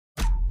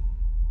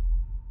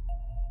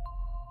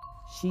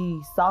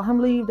She saw him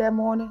leave that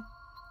morning,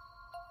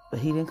 but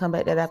he didn't come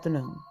back that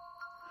afternoon.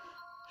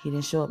 He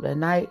didn't show up that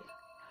night.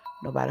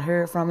 Nobody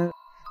heard from him.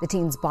 The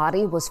teen's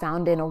body was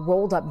found in a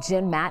rolled-up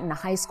gym mat in a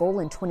high school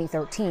in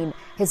 2013.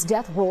 His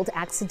death ruled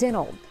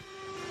accidental.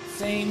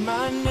 Say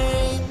my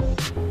name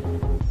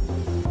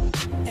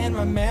and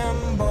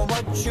remember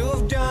what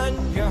you've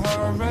done. Your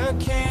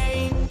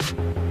hurricane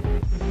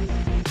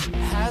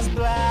has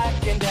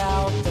blackened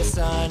out the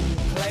sun.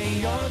 Play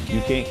your game.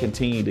 You can't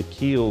continue to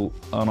kill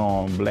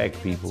unarmed black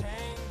people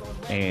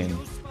and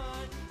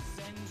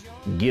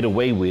get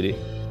away with it.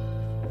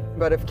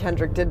 But if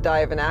Kendrick did die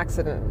of an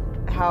accident,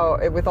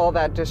 with all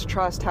that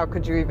distrust, how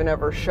could you even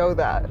ever show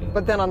that?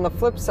 But then on the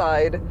flip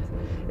side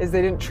is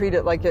they didn't treat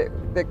it like it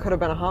could have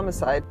been a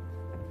homicide.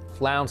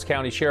 Lowndes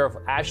County Sheriff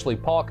Ashley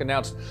Polk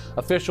announced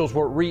officials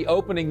were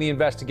reopening the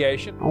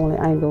investigation. Only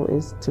angle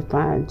is to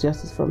find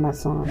justice for my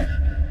son.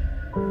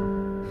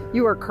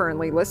 You are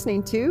currently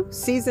listening to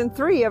Season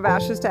 3 of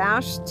Ashes to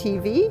Ash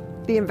TV,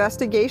 The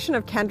Investigation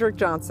of Kendrick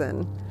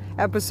Johnson,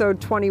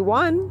 Episode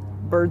 21,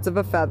 Birds of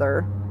a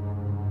Feather.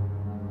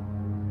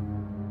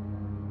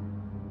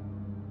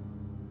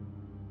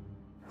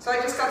 So I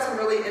just got some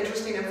really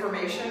interesting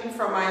information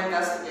from my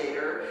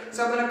investigator.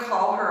 So I'm going to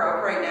call her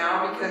up right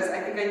now because I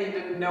think I need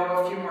to know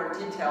a few more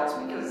details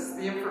because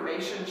the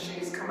information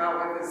she's come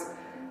out with is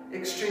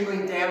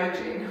extremely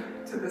damaging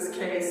to this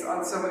case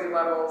on so many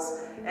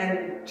levels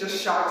and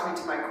just shocked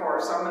me to my core.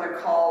 So I'm going to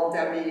call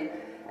Debbie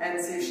and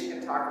see if she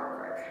can talk real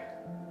quick.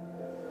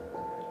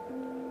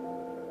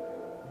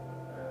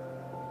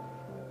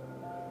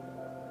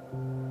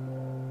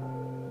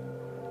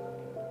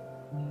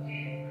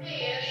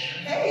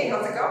 Hey,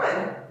 how's it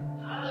going?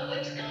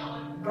 It's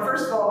going.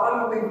 First of all,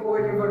 unbelievable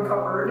what you've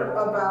uncovered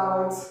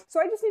about... So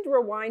I just need to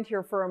rewind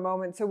here for a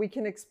moment so we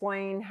can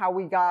explain how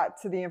we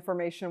got to the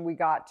information we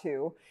got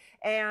to.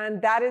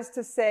 And that is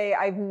to say,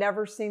 I've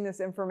never seen this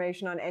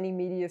information on any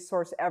media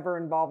source ever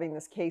involving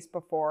this case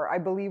before. I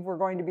believe we're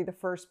going to be the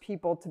first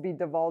people to be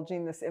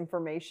divulging this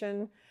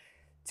information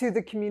to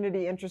the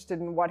community interested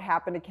in what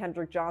happened to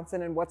Kendrick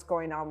Johnson and what's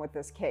going on with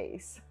this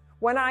case.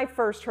 When I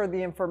first heard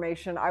the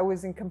information, I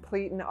was in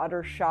complete and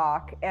utter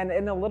shock and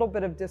in a little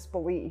bit of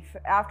disbelief.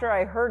 After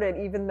I heard it,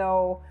 even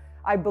though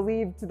I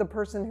believed the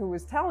person who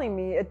was telling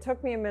me, it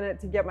took me a minute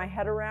to get my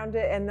head around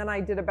it, and then I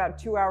did about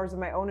 2 hours of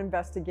my own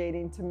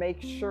investigating to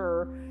make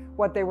sure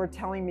what they were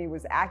telling me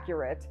was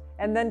accurate.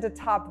 And then to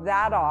top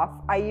that off,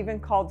 I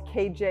even called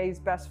KJ's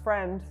best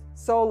friend,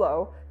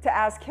 Solo, to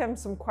ask him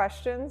some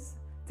questions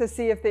to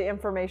see if the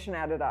information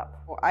added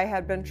up. I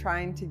had been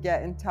trying to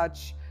get in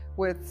touch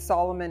with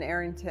Solomon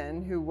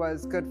Arrington, who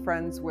was good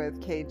friends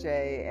with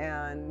KJ,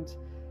 and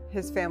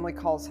his family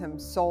calls him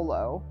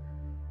Solo,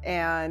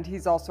 and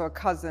he's also a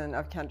cousin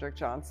of Kendrick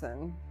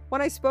Johnson. When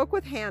I spoke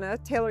with Hannah,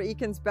 Taylor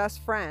Eakin's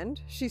best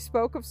friend, she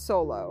spoke of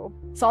Solo.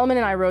 Solomon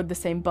and I rode the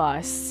same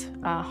bus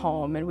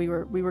home, and we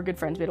were good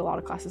friends. We had a lot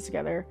of classes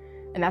together,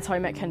 and that's how I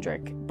met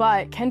Kendrick.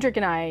 But Kendrick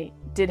and I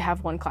did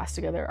have one class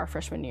together our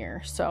freshman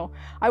year, so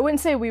I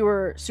wouldn't say we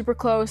were super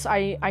close.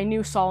 I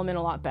knew Solomon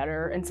a lot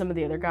better and some of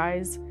the other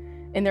guys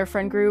in their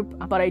friend group,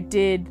 but I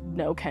did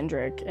know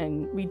Kendrick,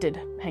 and we did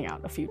hang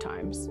out a few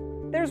times.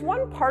 There's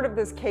one part of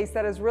this case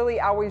that has really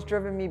always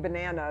driven me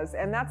bananas,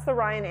 and that's the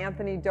Ryan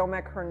Anthony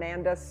Domek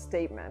Hernandez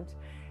statement.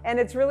 And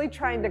it's really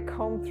trying to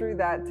comb through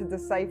that to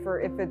decipher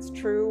if it's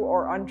true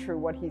or untrue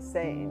what he's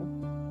saying.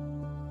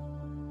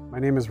 My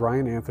name is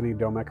Ryan Anthony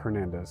Domek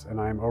Hernandez,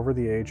 and I am over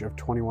the age of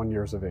 21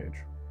 years of age.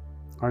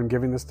 I am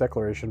giving this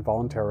declaration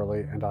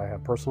voluntarily, and I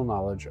have personal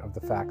knowledge of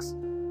the facts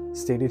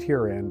stated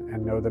herein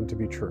and know them to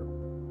be true.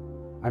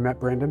 I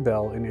met Brandon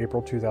Bell in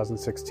April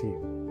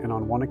 2016, and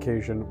on one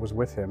occasion was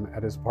with him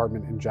at his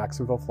apartment in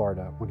Jacksonville,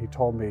 Florida, when he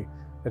told me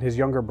that his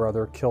younger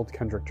brother killed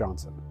Kendrick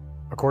Johnson.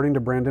 According to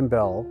Brandon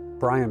Bell,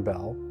 Brian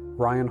Bell,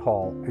 Ryan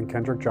Hall, and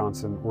Kendrick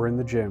Johnson were in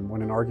the gym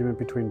when an argument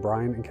between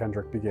Brian and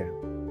Kendrick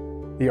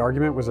began. The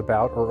argument was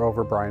about or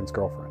over Brian's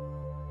girlfriend.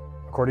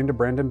 According to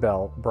Brandon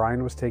Bell,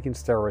 Brian was taking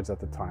steroids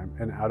at the time,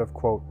 and out of,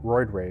 quote,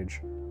 roid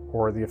rage,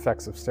 or the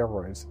effects of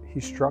steroids,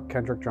 he struck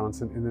Kendrick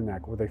Johnson in the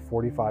neck with a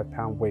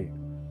 45-pound weight,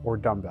 or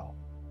dumbbell.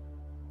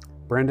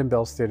 Brandon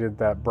Bell stated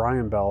that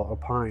Brian Bell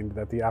opined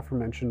that the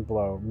aforementioned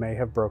blow may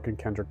have broken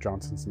Kendrick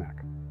Johnson's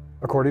neck.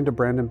 According to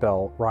Brandon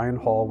Bell, Ryan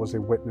Hall was a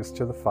witness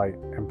to the fight,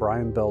 and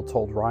Brian Bell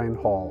told Ryan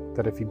Hall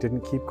that if he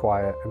didn't keep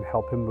quiet and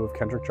help him move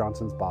Kendrick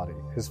Johnson's body,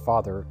 his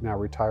father, now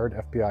retired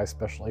FBI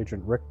Special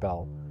Agent Rick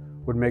Bell,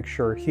 would make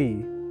sure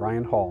he,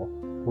 Ryan Hall,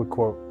 would,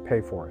 quote,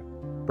 pay for it.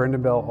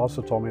 Brandon Bell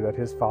also told me that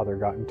his father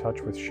got in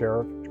touch with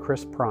Sheriff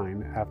Chris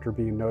Prine after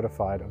being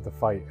notified of the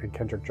fight and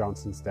Kendrick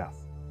Johnson's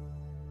death.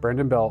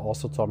 Brandon Bell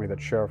also told me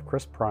that Sheriff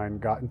Chris Prine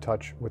got in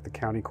touch with the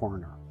county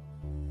coroner.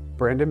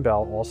 Brandon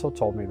Bell also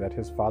told me that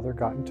his father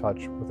got in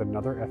touch with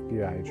another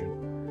FBI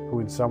agent who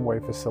in some way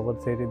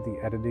facilitated the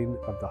editing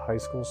of the high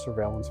school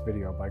surveillance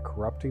video by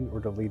corrupting or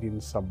deleting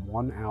some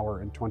 1 hour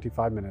and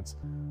 25 minutes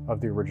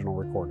of the original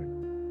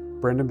recording.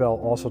 Brandon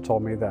Bell also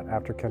told me that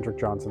after Kendrick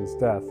Johnson's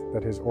death,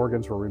 that his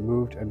organs were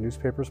removed and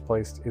newspapers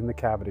placed in the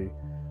cavity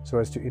so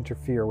as to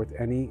interfere with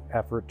any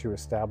effort to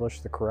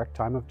establish the correct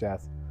time of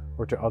death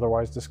or to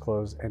otherwise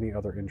disclose any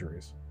other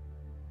injuries.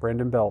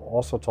 Brandon Bell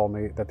also told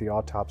me that the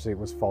autopsy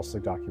was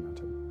falsely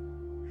documented.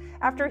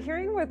 After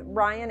hearing what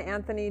Ryan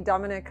Anthony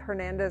Dominic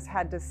Hernandez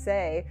had to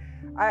say,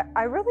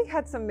 I really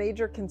had some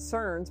major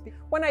concerns.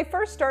 When I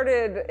first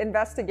started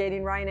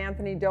investigating Ryan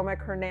Anthony Dominic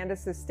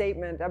Hernandez's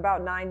statement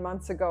about 9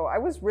 months ago, I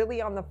was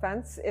really on the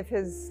fence if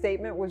his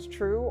statement was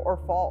true or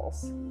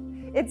false.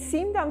 It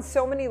seemed on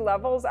so many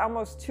levels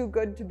almost too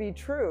good to be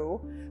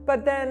true,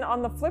 but then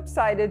on the flip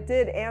side, it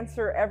did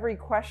answer every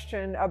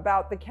question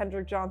about the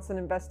Kendrick Johnson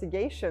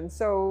investigation.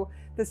 So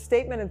the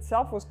statement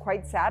itself was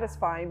quite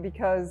satisfying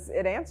because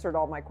it answered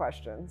all my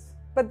questions.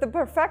 But the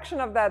perfection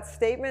of that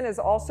statement is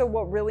also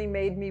what really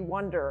made me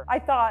wonder. I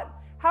thought,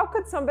 how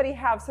could somebody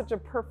have such a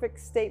perfect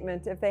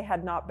statement if they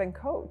had not been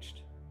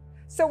coached?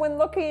 So when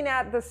looking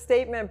at the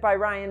statement by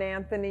Ryan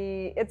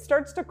Anthony, it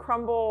starts to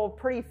crumble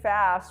pretty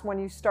fast when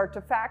you start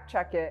to fact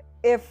check it.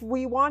 If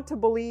we want to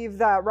believe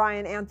that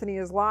Ryan Anthony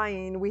is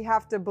lying, we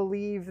have to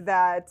believe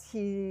that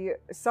he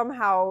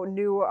somehow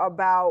knew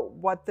about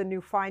what the new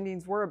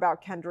findings were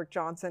about Kendrick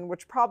Johnson,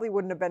 which probably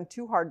wouldn't have been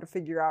too hard to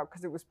figure out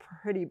because it was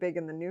pretty big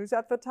in the news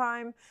at the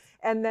time,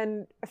 and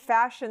then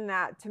fashion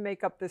that to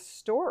make up this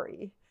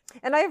story.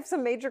 And I have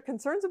some major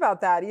concerns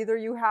about that. Either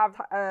you have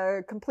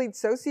a complete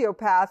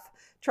sociopath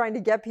trying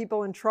to get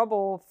people in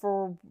trouble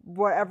for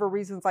whatever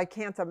reasons I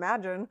can't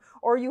imagine,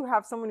 or you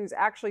have someone who's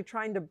actually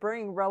trying to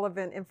bring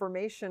relevant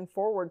information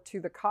forward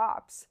to the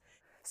cops.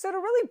 So to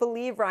really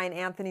believe Ryan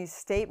Anthony's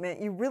statement,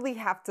 you really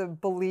have to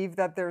believe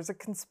that there's a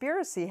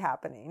conspiracy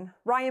happening.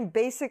 Ryan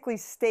basically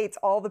states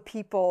all the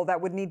people that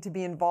would need to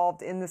be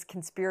involved in this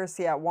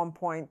conspiracy at one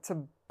point to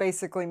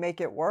basically make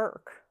it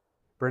work.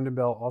 Brandon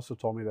Bell also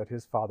told me that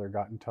his father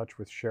got in touch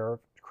with Sheriff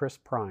Chris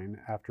Prine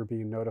after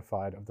being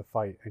notified of the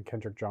fight and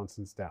Kendrick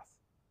Johnson's death.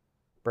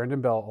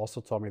 Brandon Bell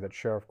also told me that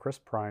Sheriff Chris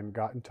Prine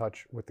got in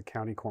touch with the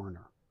county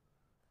coroner.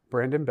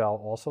 Brandon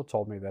Bell also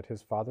told me that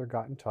his father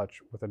got in touch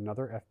with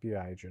another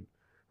FBI agent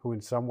who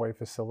in some way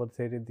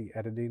facilitated the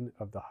editing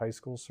of the high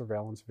school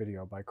surveillance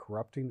video by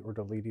corrupting or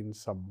deleting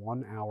some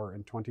 1 hour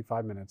and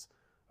 25 minutes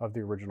of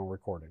the original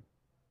recording.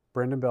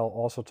 Brandon Bell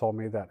also told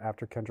me that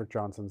after Kendrick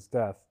Johnson's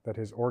death, that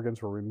his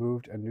organs were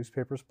removed and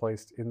newspapers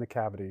placed in the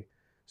cavity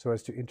so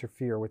as to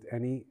interfere with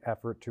any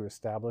effort to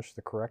establish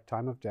the correct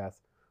time of death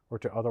or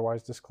to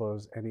otherwise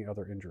disclose any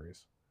other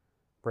injuries.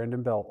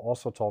 Brandon Bell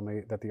also told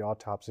me that the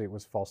autopsy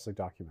was falsely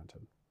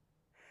documented.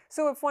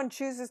 So if one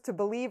chooses to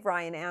believe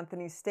Ryan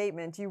Anthony's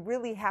statement, you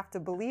really have to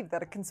believe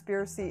that a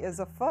conspiracy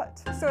is afoot.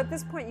 So at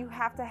this point, you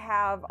have to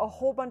have a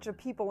whole bunch of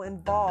people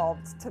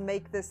involved to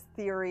make this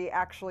theory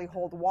actually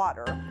hold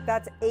water.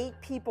 That's 8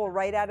 people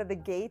right out of the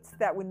gates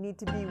that would need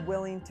to be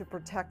willing to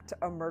protect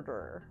a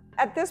murderer.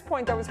 At this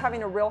point, I was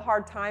having a real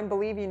hard time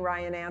believing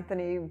Ryan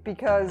Anthony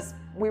because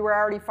we were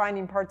already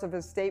finding parts of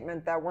his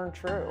statement that weren't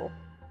true.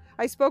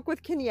 I spoke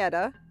with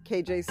Kenyetta,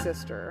 KJ's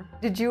sister.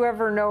 Did you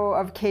ever know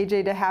of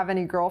KJ to have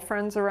any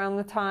girlfriends around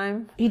the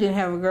time? He didn't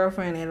have a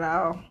girlfriend at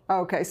all.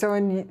 Okay, so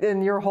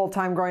in your whole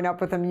time growing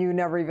up with him, you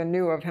never even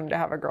knew of him to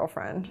have a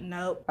girlfriend?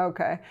 Nope.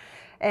 Okay.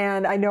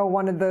 And I know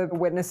one of the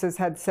witnesses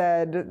had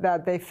said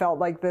that they felt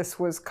like this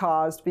was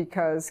caused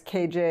because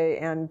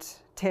KJ and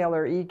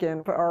Taylor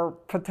Eakin are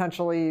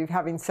potentially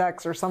having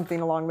sex or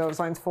something along those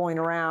lines, fooling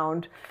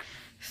around.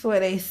 That's what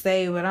they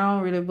say, but I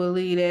don't really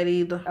believe that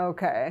either.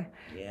 Okay.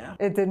 Yeah.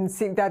 It didn't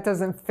seem, that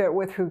doesn't fit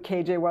with who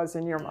KJ was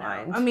in your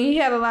mind. I mean, he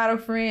had a lot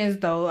of friends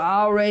though,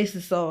 all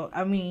races, so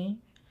I mean,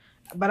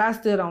 but I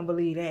still don't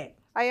believe that.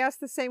 I asked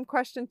the same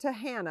question to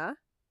Hannah,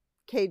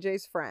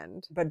 KJ's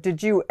friend. But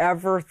did you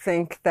ever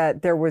think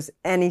that there was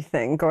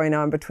anything going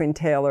on between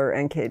Taylor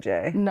and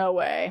KJ? No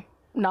way.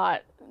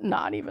 Not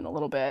even a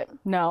little bit.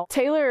 No.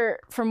 Taylor,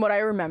 from what I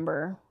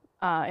remember,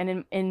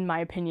 and in my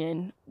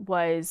opinion,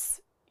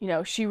 was, you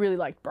know, she really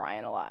liked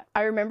Brian a lot.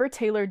 I remember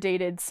Taylor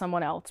dated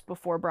someone else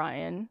before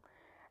Brian,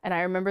 and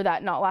I remember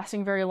that not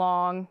lasting very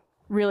long,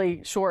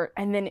 really short.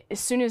 And then as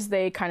soon as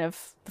the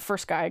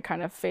first guy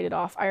kind of faded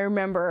off, I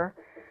remember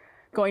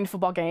going to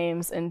football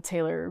games and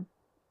Taylor,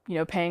 you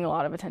know, paying a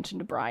lot of attention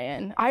to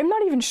Brian. I'm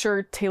not even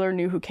sure Taylor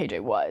knew who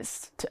KJ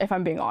was, if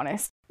I'm being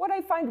honest. What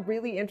I find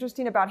really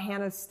interesting about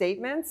Hannah's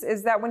statements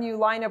is that when you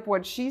line up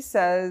what she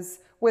says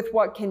with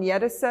what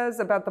Kenyetta says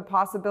about the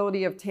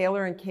possibility of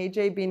Taylor and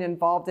KJ being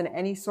involved in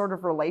any sort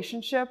of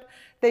relationship,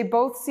 they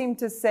both seem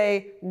to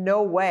say,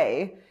 no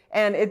way.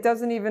 And it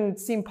doesn't even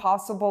seem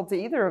possible to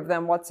either of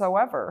them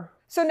whatsoever.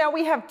 So now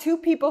we have 2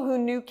 people who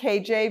knew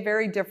KJ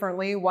very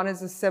differently. One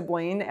is a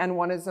sibling and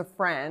one is a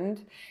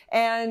friend.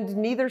 And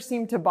neither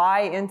seem to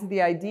buy into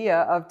the idea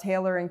of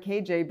Taylor and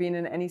KJ being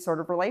in any sort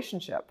of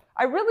relationship.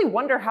 I really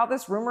wonder how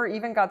this rumor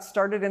even got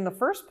started in the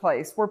first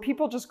place. Were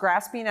people just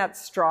grasping at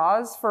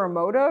straws for a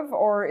motive,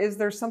 or is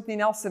there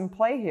something else in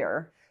play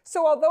here?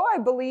 So although I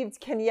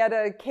believed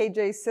Kenyetta,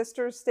 KJ's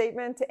sister's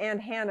statement, and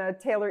Hannah,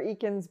 Taylor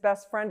Eakin's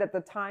best friend at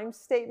the time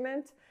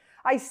statement,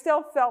 I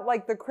still felt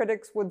like the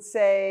critics would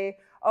say,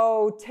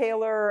 oh,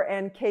 Taylor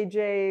and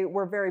KJ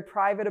were very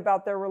private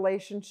about their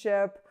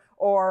relationship,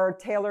 or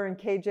Taylor and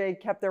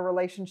KJ kept their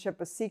relationship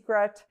a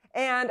secret.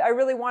 And I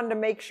really wanted to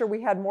make sure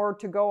we had more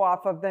to go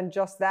off of than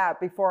just that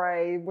before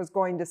I was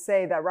going to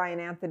say that Ryan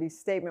Anthony's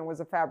statement was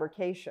a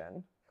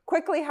fabrication.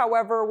 Quickly,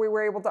 however, we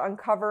were able to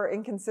uncover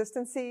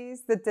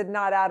inconsistencies that did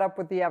not add up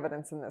with the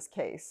evidence in this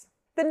case.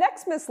 The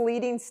next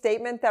misleading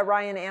statement that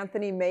Ryan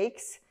Anthony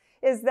makes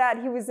is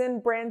that he was in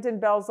Brandon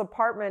Bell's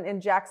apartment in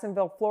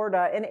Jacksonville,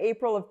 Florida in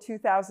April of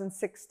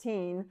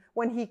 2016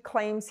 when he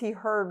claims he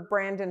heard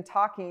Brandon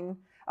talking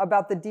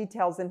about the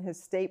details in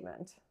his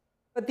statement.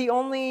 But the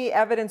only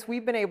evidence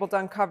we've been able to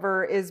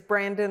uncover is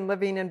Brandon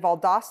living in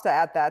Valdosta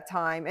at that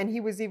time, and he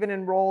was even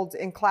enrolled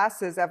in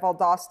classes at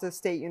Valdosta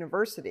State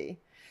University.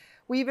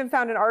 We even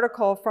found an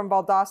article from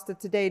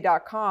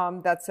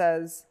ValdostaToday.com that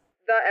says,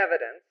 "The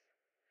evidence.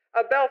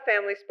 A Bell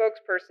family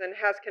spokesperson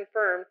has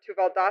confirmed to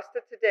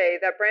Valdosta Today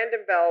that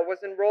Brandon Bell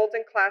was enrolled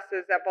in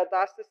classes at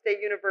Valdosta State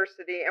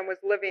University and was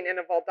living in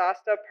a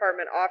Valdosta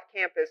apartment off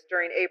campus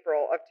during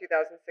April of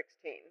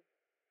 2016.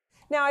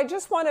 Now, I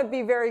just want to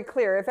be very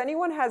clear. If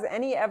anyone has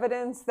any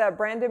evidence that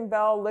Brandon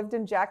Bell lived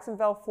in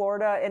Jacksonville,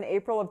 Florida in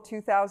April of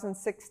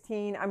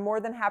 2016, I'm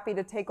more than happy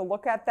to take a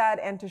look at that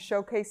and to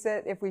showcase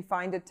it if we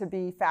find it to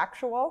be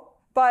factual.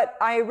 But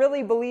I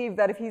really believe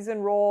that if he's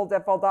enrolled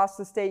at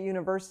Valdosta State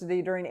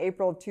University during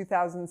April of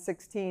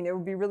 2016, it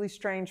would be really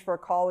strange for a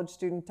college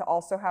student to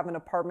also have an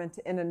apartment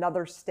in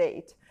another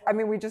state. I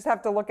mean, we just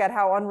have to look at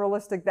how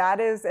unrealistic that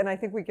is, and I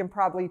think we can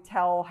probably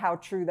tell how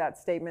true that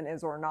statement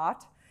is or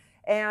not.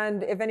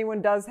 And if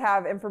anyone does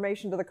have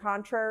information to the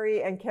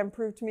contrary and can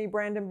prove to me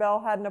Brandon Bell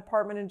had an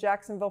apartment in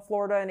Jacksonville,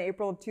 Florida in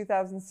April of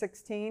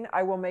 2016,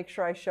 I will make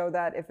sure I show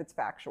that if it's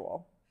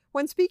factual.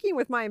 When speaking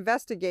with my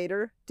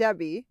investigator,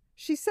 Debbie,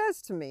 she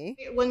says to me,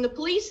 when the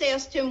police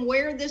asked him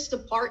where this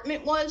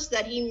apartment was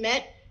that he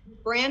met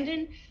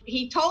Brandon,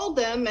 he told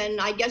them,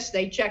 and I guess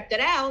they checked it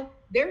out,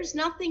 there's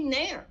nothing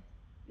there.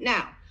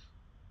 Now,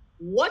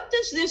 what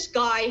does this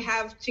guy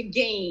have to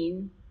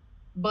gain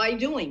by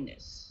doing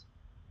this?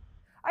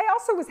 I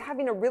also was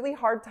having a really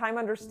hard time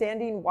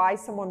understanding why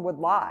someone would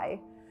lie.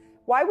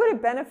 Why would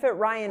it benefit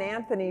Ryan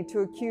Anthony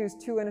to accuse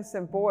two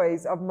innocent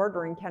boys of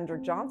murdering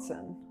Kendrick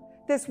Johnson?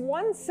 This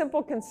one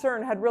simple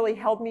concern had really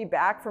held me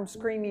back from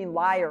screaming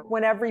liar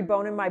when every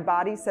bone in my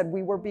body said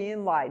we were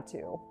being lied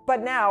to.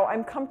 But now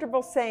I'm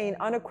comfortable saying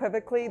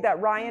unequivocally that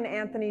Ryan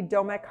Anthony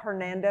Domek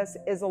Hernandez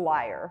is a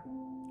liar.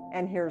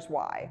 And here's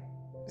why.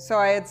 So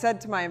I had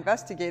said to my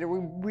investigator,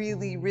 we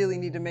really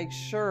need to make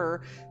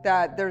sure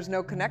that there's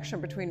no connection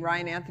between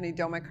Ryan Anthony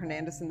Domek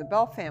Hernandez and the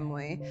Bell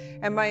family.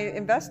 And my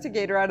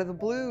investigator out of the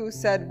blue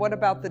said, what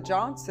about the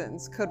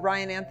Johnsons? Could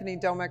Ryan Anthony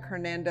Domek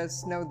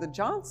Hernandez know the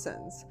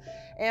Johnsons?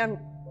 And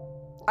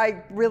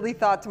I really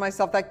thought to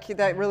myself,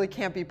 that really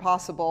can't be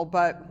possible,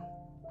 but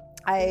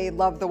I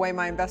love the way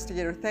my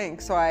investigator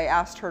thinks, so I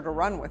asked her to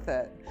run with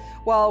it.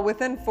 Well,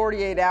 within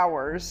 48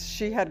 hours,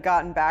 she had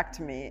gotten back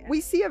to me.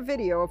 We see a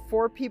video of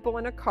 4 people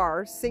in a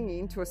car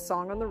singing to a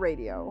song on the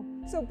radio.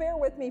 So bear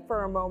with me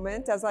for a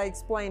moment as I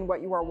explain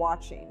what you are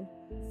watching.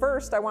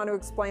 First, I want to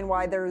explain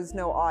why there is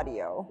no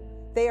audio.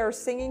 They are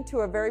singing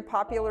to a very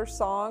popular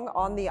song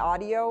on the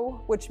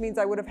audio, which means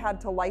I would have had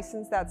to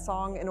license that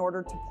song in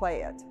order to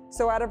play it.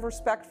 So out of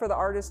respect for the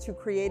artist who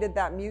created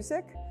that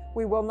music,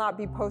 we will not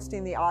be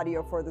posting the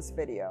audio for this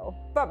video.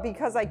 But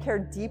because I care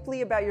deeply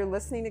about your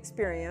listening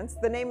experience,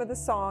 the name of the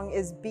song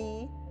is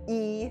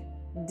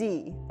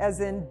B-E-D,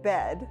 as in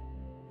bed.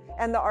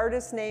 And the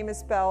artist's name is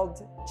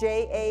spelled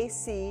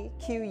J-A-C-Q-U-E-E-S.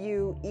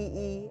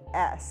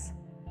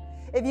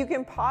 If you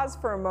can pause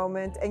for a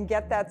moment and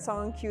get that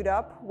song queued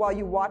up while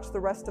you watch the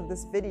rest of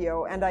this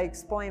video and I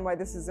explain why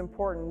this is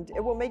important, it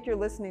will make your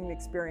listening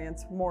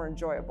experience more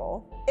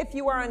enjoyable. If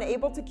you are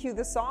unable to cue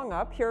the song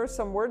up, here are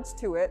some words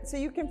to it so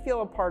you can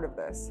feel a part of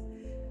this.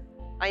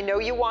 I know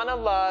you wanna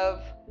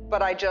love,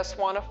 but I just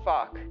wanna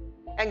fuck.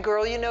 And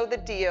girl, you know the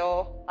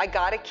deal. I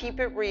gotta keep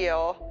it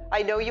real.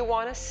 I know you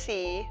wanna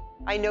see.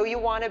 I know you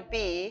wanna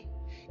be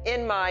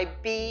in my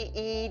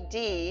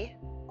B-E-D,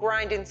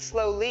 grinding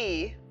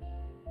slowly.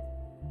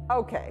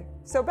 Okay,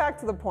 so back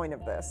to the point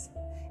of this.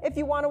 If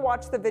you want to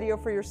watch the video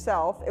for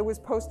yourself, it was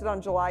posted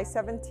on July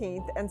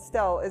 17th and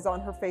still is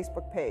on her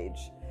Facebook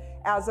page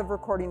as of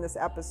recording this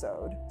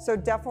episode. So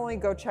definitely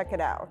go check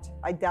it out.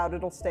 I doubt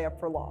it'll stay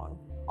up for long.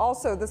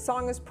 Also, the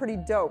song is pretty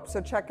dope,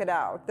 so check it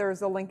out. There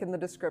is a link in the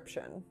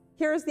description.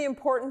 Here's the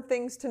important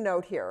things to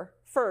note here.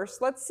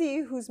 First, let's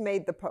see who's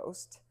made the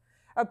post.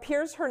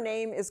 Appears her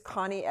name is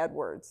Connie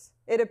Edwards.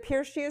 It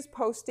appears she is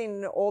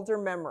posting an older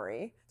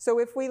memory. So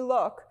if we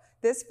look,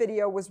 this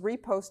video was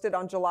reposted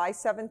on July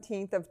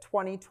 17th of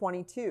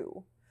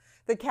 2022.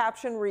 The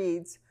caption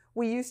reads,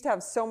 "We used to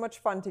have so much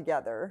fun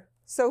together."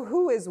 So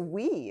who is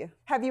we?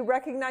 Have you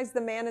recognized the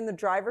man in the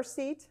driver's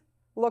seat?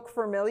 Look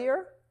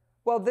familiar?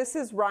 Well, this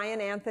is Ryan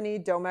Anthony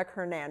Domek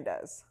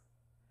Hernandez.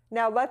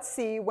 Now let's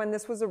see when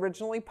this was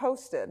originally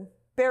posted.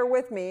 Bear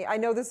with me, I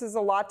know this is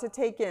a lot to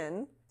take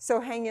in, so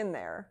hang in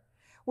there.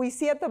 We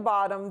see at the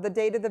bottom the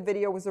date of the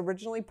video was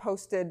originally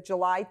posted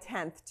July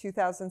 10th,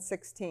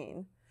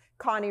 2016.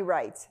 Connie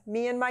writes,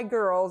 "Me and my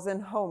girls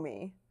and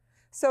homie."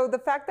 So the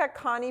fact that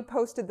Connie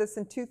posted this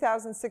in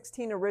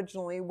 2016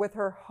 originally with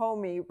her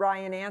homie,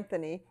 Ryan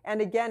Anthony,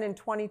 and again in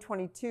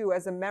 2022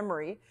 as a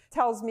memory,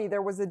 tells me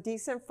there was a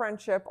decent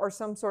friendship or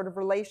some sort of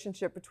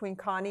relationship between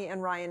Connie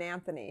and Ryan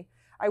Anthony.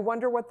 I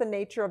wonder what the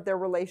nature of their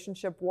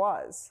relationship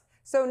was.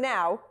 So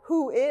now,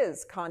 who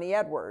is Connie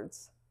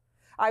Edwards?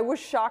 I was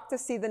shocked to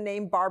see the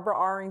name Barbara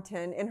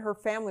Arrington in her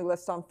family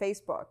list on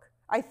Facebook.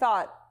 I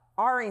thought,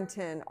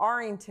 Arrington,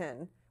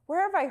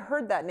 where have I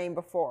heard that name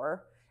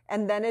before?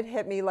 And then it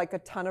hit me like a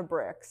ton of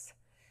bricks.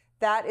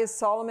 That is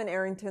Solomon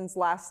Arrington's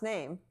last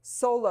name.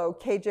 Solo,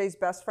 KJ's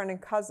best friend and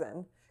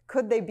cousin.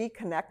 Could they be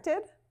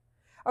connected?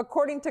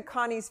 According to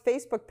Connie's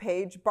Facebook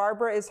page,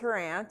 Barbara is her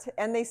aunt,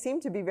 and they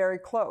seem to be very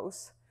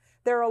close.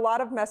 There are a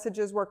lot of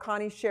messages where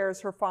Connie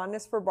shares her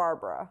fondness for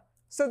Barbara.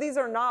 So these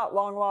are not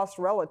long-lost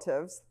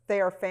relatives.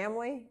 They are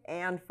family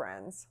and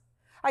friends.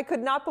 I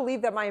could not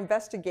believe that my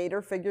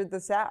investigator figured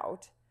this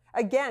out.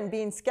 Again,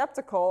 being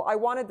skeptical, I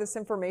wanted this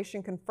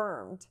information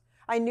confirmed.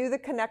 I knew the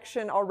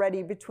connection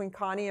already between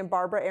Connie and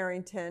Barbara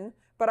Arrington,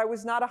 but I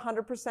was not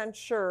 100%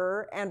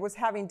 sure and was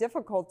having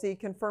difficulty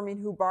confirming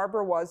who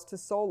Barbara was to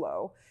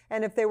Solo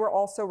and if they were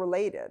also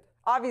related.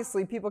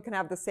 Obviously, people can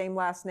have the same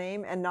last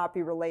name and not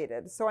be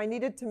related, so I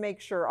needed to make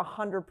sure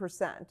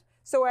 100%.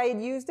 So I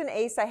had used an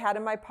ace I had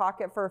in my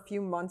pocket for a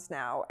few months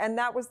now, and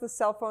that was the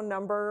cell phone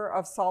number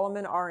of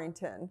Solomon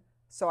Arrington,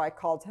 so I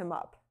called him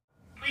up.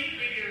 Please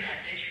leave your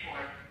message for...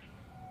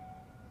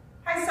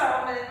 Hi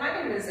Solomon, my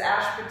name is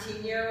Ash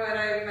Patino and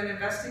I'm an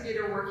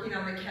investigator working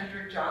on the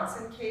Kendrick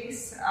Johnson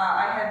case.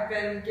 I had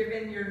been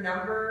given your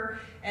number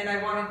and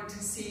I wanted to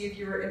see if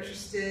you were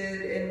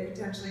interested in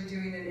potentially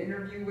doing an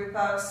interview with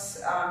us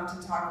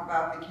to talk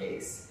about the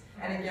case.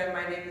 And again,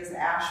 my name is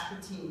Ash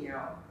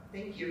Patino.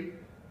 Thank you.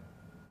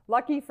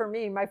 Lucky for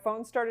me, my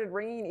phone started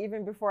ringing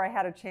even before I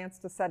had a chance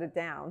to set it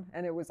down,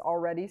 and it was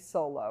already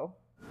Solo.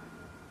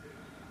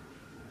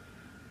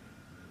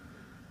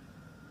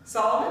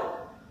 Solomon?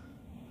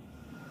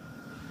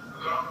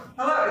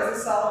 Hello, is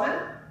this Solomon?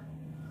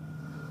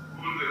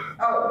 Who is this?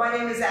 Oh, my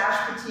name is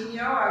Ash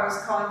Patino. I was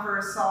calling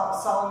for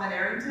Solomon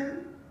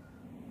Arrington.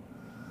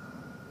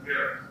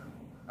 Yes.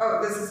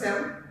 Oh, this is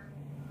him?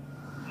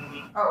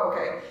 Oh,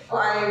 okay.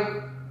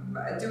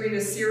 I'm doing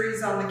a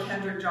series on the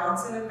Kendrick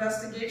Johnson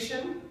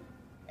investigation.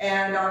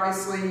 And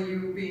obviously,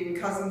 you being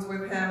cousins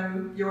with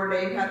him, your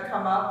name had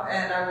come up,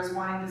 and I was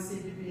wanting to see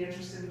if you'd be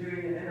interested in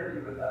doing an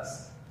interview with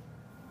us.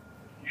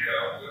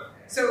 Yeah.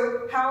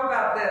 So how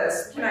about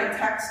this? Can I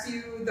text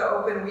you the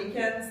open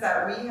weekends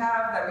that we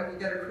have, that we can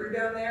get a crew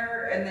down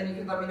there, and then you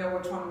can let me know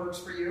which one works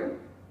for you?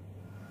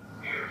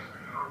 Yes.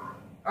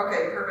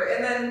 Okay, perfect.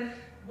 And then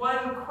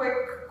one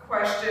quick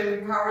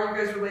question. How are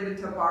you guys related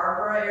to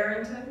Barbara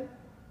Arrington?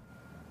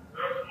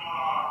 That's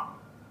my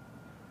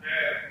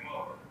dad's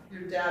mother.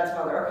 Your dad's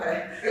mother,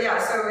 okay. Yeah,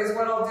 so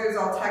what I'll do is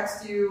I'll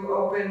text you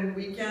open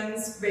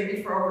weekends,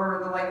 maybe for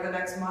over the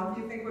next month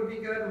you think would be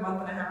good, a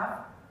month and a half?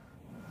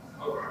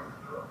 Okay.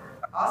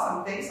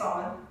 Awesome, thanks,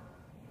 Solomon.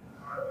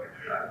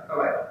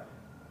 Bye-bye.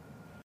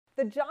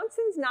 The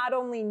Johnsons not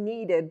only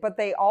needed, but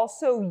they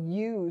also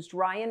used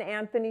Ryan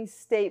Anthony's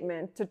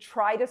statement to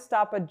try to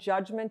stop a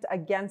judgment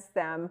against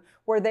them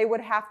where they would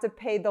have to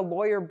pay the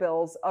lawyer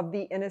bills of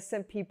the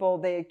innocent people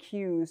they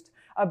accused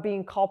of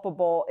being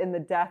culpable in the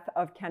death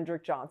of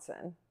Kendrick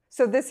Johnson.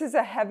 So this is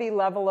a heavy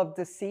level of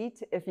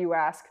deceit, if you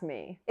ask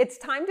me. It's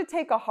time to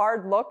take a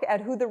hard look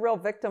at who the real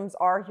victims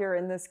are here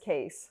in this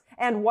case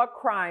and what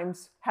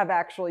crimes have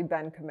actually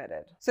been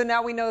committed. So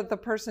now we know that the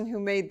person who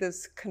made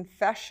this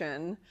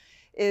confession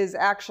is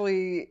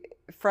actually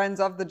friends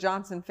of the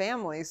Johnson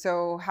family.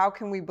 So how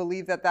can we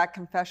believe that that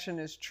confession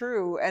is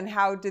true? And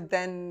how did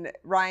then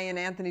Ryan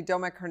Anthony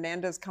Domek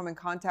Hernandez come in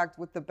contact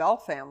with the Bell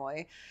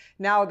family?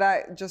 Now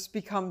that just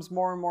becomes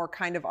more and more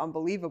kind of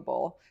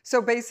unbelievable.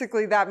 So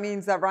basically that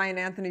means that Ryan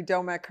Anthony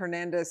Domek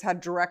Hernandez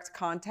had direct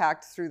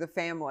contact through the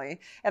family.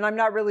 And I'm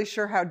not really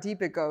sure how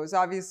deep it goes.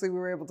 Obviously we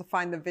were able to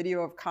find the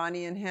video of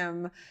Connie and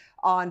him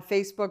on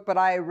Facebook, but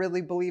I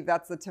really believe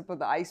that's the tip of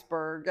the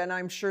iceberg. And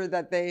I'm sure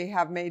that they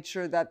have made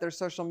sure that their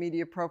social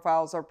media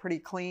profiles are pretty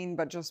clean,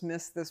 but just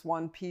missed this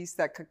one piece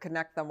that could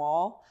connect them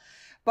all.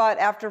 But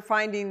after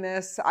finding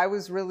this, I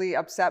was really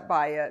upset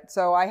by it.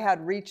 So I had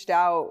reached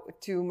out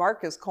to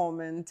Marcus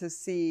Coleman to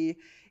see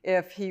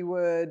if he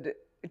would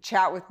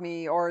chat with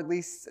me or at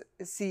least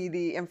see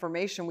the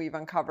information we've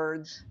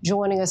uncovered.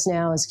 Joining us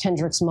now is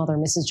Kendrick's mother,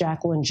 Mrs.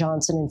 Jacqueline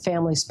Johnson, and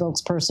family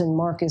spokesperson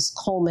Marcus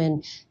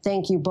Coleman.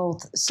 Thank you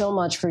both so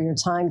much for your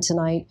time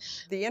tonight.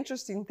 The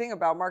interesting thing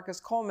about Marcus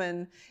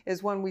Coleman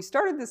is when we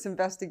started this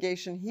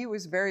investigation, he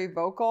was very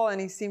vocal and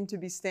he seemed to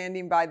be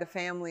standing by the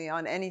family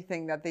on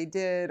anything that they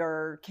did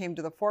or came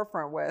to the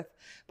forefront with.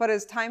 But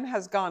as time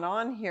has gone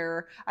on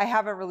here, I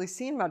haven't really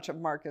seen much of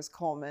Marcus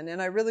Coleman,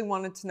 and I really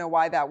wanted to know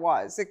why that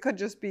was. It could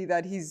just be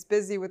that he's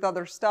busy with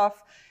other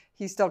stuff.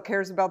 He still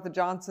cares about the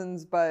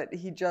Johnsons, but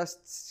he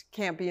just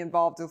can't be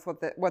involved with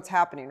what's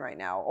happening right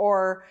now.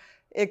 Or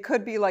It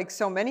could be like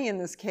so many in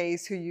this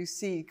case who you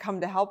see come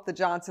to help the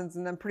Johnsons,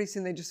 and then pretty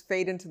soon they just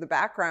fade into the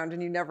background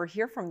and you never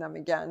hear from them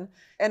again.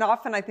 And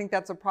often I think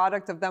that's a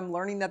product of them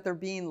learning that they're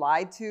being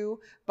lied to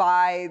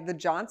by the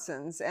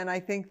Johnsons. And I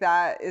think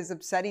that is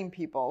upsetting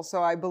people.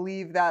 So I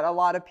believe that a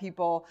lot of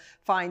people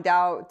find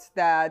out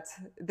that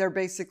they're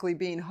basically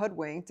being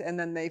hoodwinked, and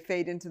then they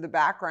fade into the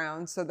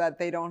background so that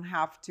they don't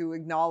have to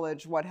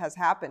acknowledge what has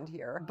happened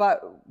here.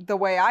 But the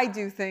way I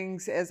do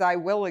things is I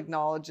will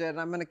acknowledge it,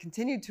 and I'm going to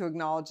continue to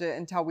acknowledge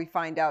it until we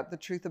find out the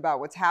truth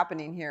about what's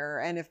happening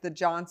here. And if the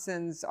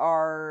Johnsons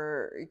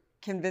are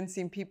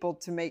convincing people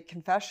to make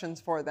confessions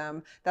for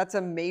them, that's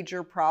a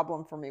major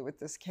problem for me with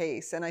this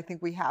case. And I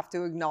think we have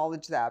to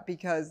acknowledge that,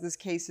 because this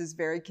case is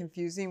very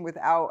confusing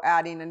without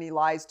adding any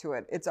lies to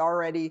it. It's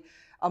already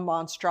a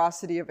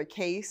monstrosity of a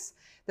case.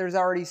 There's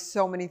already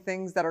so many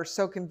things that are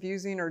so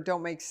confusing or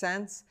don't make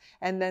sense.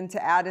 And then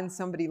to add in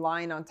somebody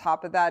lying on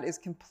top of that is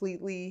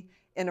completely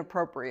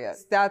inappropriate.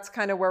 That's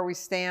kind of where we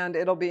stand.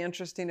 It'll be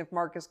interesting if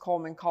Marcus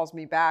Coleman calls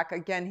me back.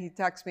 Again, he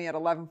texted me at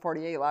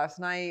 11:48 last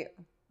night.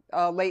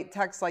 A late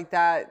text like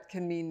that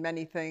can mean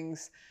many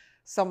things.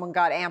 Someone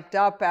got amped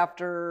up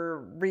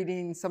after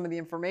reading some of the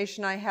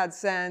information I had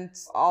sent.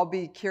 I'll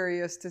be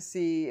curious to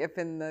see if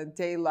in the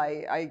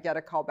daylight I get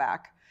a call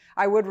back.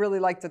 I would really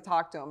like to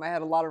talk to him. I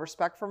had a lot of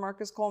respect for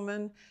Marcus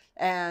Coleman,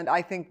 and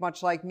I think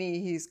much like me,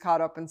 he's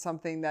caught up in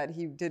something that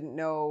he didn't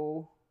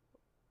know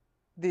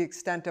the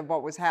extent of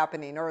what was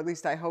happening, or at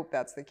least I hope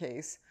that's the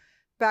case.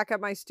 Back at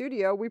my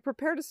studio, we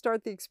prepare to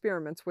start the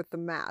experiments with the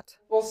mat.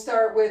 We'll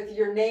start with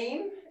your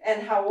name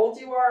and how old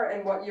you are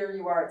and what year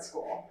you are at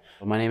school.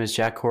 My name is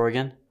Jack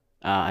Corrigan.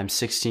 I'm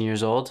 16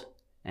 years old,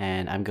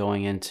 and I'm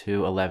going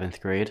into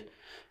 11th grade,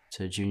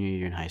 to junior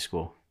year in high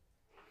school.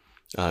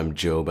 I'm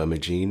Joe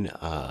Bemagine.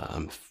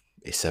 I'm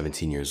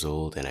 17 years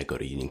old, and I go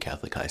to Union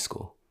Catholic High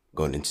School,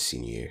 going into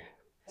senior year.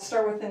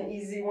 Start with an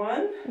easy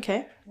one.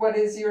 Okay. What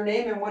is your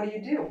name and what do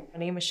you do? My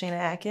name is Shayna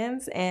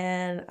Atkins,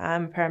 and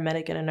I'm a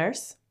paramedic and a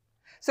nurse.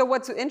 So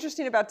what's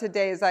interesting about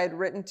today is I had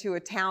written to a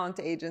talent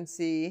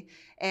agency,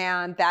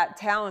 and that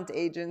talent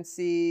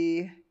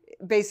agency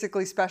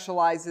basically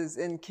specializes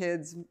in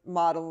kids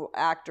model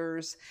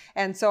actors.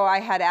 And so I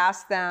had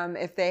asked them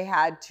if they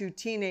had two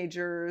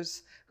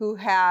teenagers who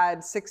had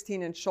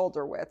 16-inch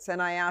shoulder widths.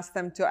 And I asked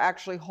them to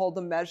actually hold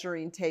a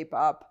measuring tape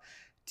up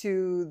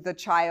to the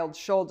child's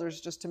shoulders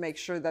just to make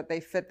sure that they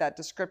fit that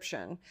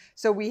description.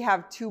 So we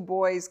have two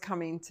boys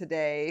coming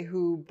today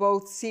who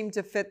both seem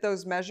to fit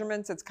those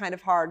measurements. It's kind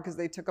of hard because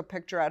they took a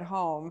picture at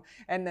home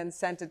and then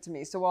sent it to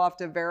me. So we'll have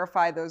to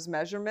verify those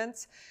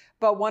measurements.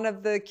 But one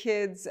of the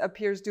kids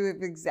appears to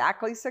have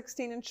exactly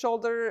 16-inch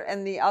shoulder,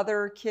 and the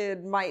other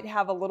kid might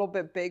have a little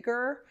bit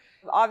bigger.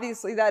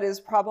 Obviously, that is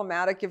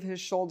problematic if his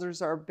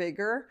shoulders are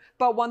bigger.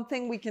 But one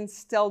thing we can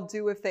still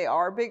do if they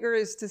are bigger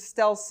is to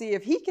still see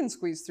if he can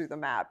squeeze through the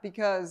mat,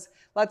 because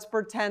let's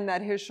pretend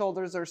that his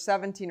shoulders are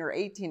 17 or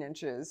 18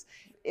 inches.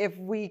 If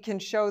we can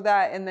show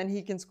that and then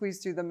he can squeeze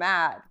through the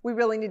mat, we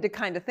really need to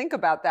kind of think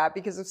about that,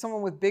 because if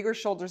someone with bigger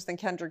shoulders than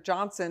Kendrick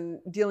Johnson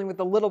dealing with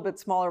a little bit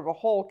smaller of a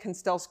hole can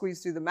still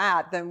squeeze through the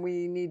mat, then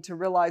we need to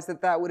realize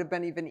that that would have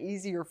been even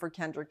easier for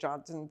Kendrick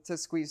Johnson to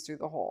squeeze through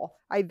the hole.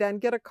 I then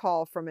get a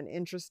call from an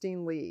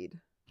interesting lead.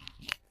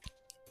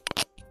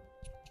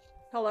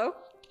 Hello?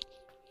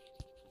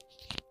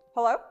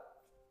 Hello?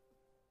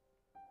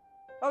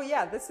 Oh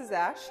yeah, this is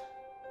Ash.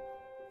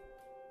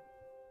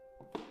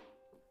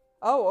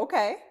 Oh,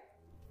 okay.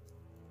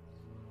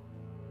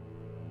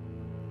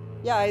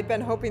 Yeah, I'd been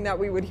hoping that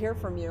we would hear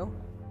from you.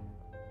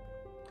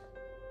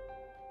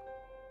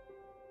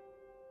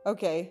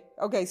 Okay,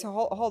 so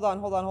hold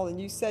on.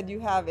 You said you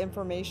have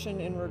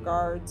information in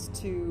regards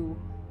to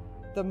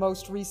the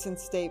most recent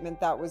statement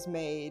that was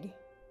made.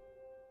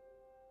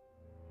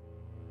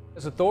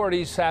 As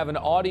authorities have an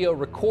audio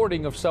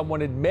recording of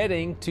someone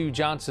admitting to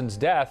Johnson's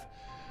death.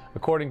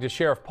 According to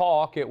Sheriff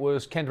Paulk, it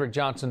was Kendrick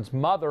Johnson's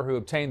mother who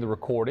obtained the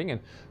recording and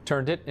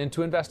turned it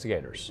into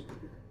investigators.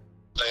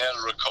 They had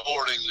a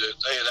recording that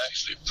they had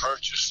actually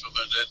purchased from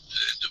an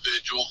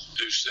individual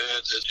who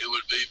said that it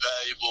would be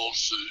valuable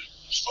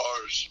as far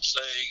as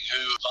saying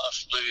who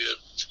possibly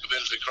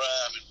committed the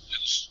crime in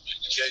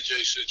the KJ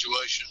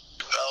situation.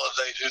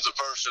 Validate who the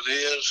person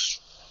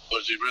is.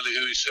 Was he really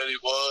who he said he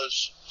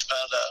was?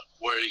 Find out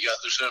where he got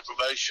this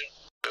information.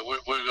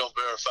 We're going to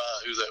verify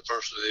who that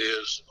person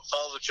is.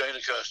 Follow the chain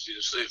of custody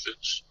to see if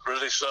it's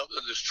really something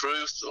that's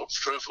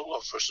truthful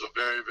or for some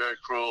very, very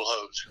cruel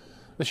hoax.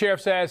 The sheriff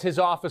says his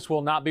office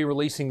will not be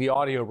releasing the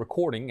audio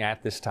recording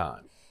at this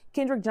time.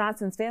 Kendrick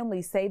Johnson's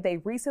family say they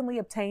recently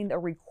obtained a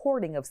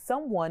recording of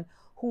someone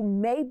who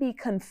may be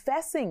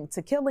confessing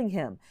to killing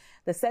him.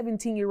 The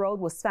 17-year-old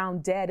was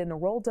found dead in a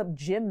rolled-up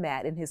gym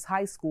mat in his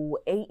high school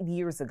 8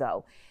 years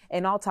ago.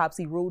 An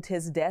autopsy ruled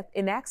his death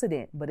an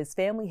accident, but his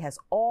family has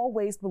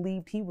always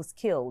believed he was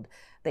killed.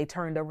 They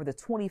turned over the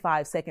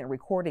 25-second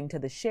recording to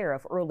the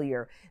sheriff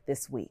earlier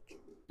this week.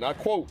 And I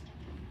quote,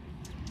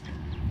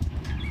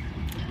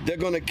 "They're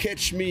going to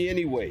catch me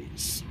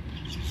anyways.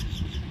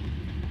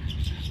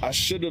 I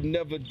should have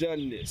never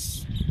done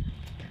this.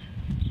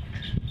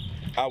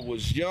 I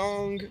was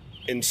young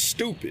and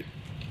stupid.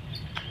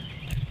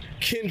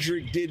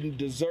 Kendrick didn't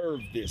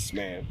deserve this,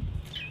 man.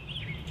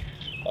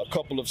 A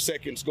couple of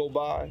seconds go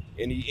by,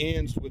 and he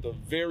ends with a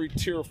very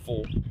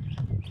tearful,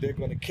 "They're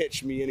gonna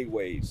catch me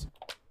anyways."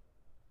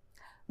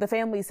 The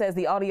family says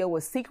the audio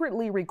was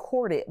secretly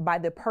recorded by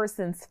the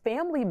person's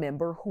family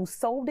member who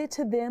sold it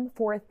to them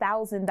for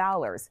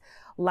 $1,000.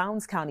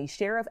 Lowndes County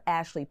Sheriff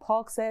Ashley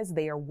Polk says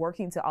they are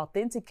working to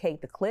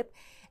authenticate the clip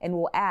and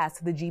will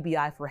ask the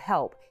GBI for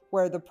help.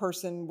 Where the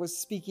person was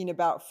speaking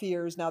about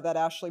fears now that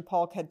Ashley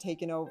Polk had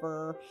taken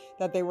over,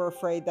 that they were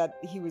afraid that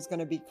he was going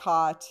to be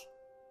caught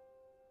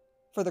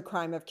for the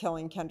crime of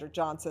killing Kendrick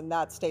Johnson.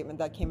 That statement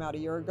that came out a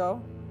year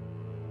ago.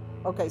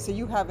 Okay, so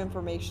you have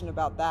information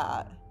about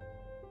that.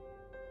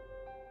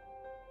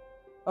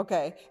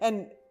 Okay,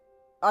 and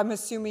I'm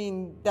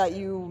assuming that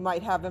you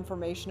might have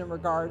information in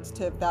regards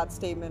to if that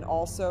statement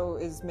also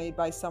is made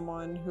by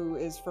someone who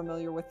is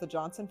familiar with the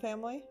Johnson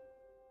family?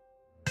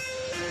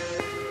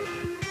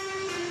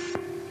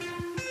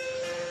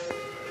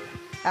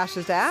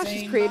 Ashes to Ash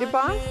is created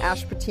by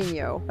Ash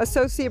Patino.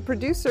 Associate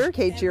producer,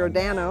 Kate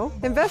Giordano.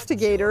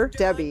 Investigator,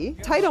 Debbie.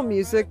 Title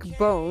music,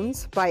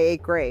 Bones by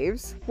 8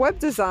 Graves. Web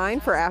design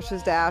for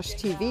Ashes to Ash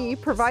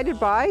TV provided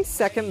by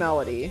Second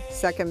Melody.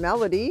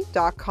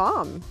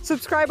 SecondMelody.com.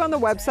 Subscribe on the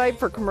website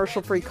for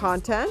commercial-free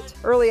content,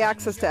 early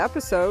access to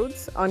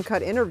episodes,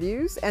 uncut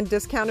interviews, and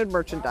discounted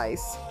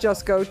merchandise.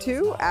 Just go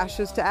to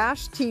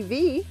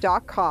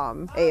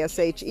AshesToAshTV.com.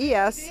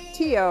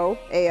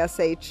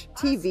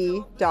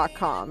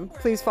 AshesToAshTV.com.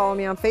 Please follow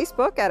me on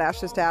Facebook at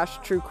Ashes to Ash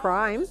True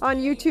Crime, on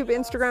YouTube,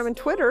 Instagram, and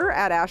Twitter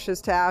at Ashes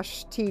to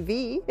Ash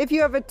TV. If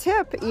you have a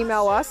tip,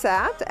 email us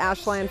at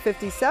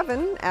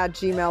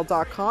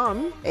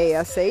ashland57@gmail.com,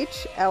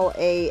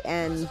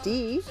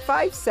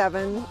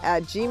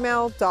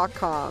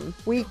 ASHLAND57@gmail.com.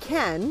 We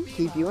can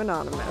keep you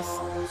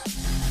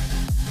anonymous.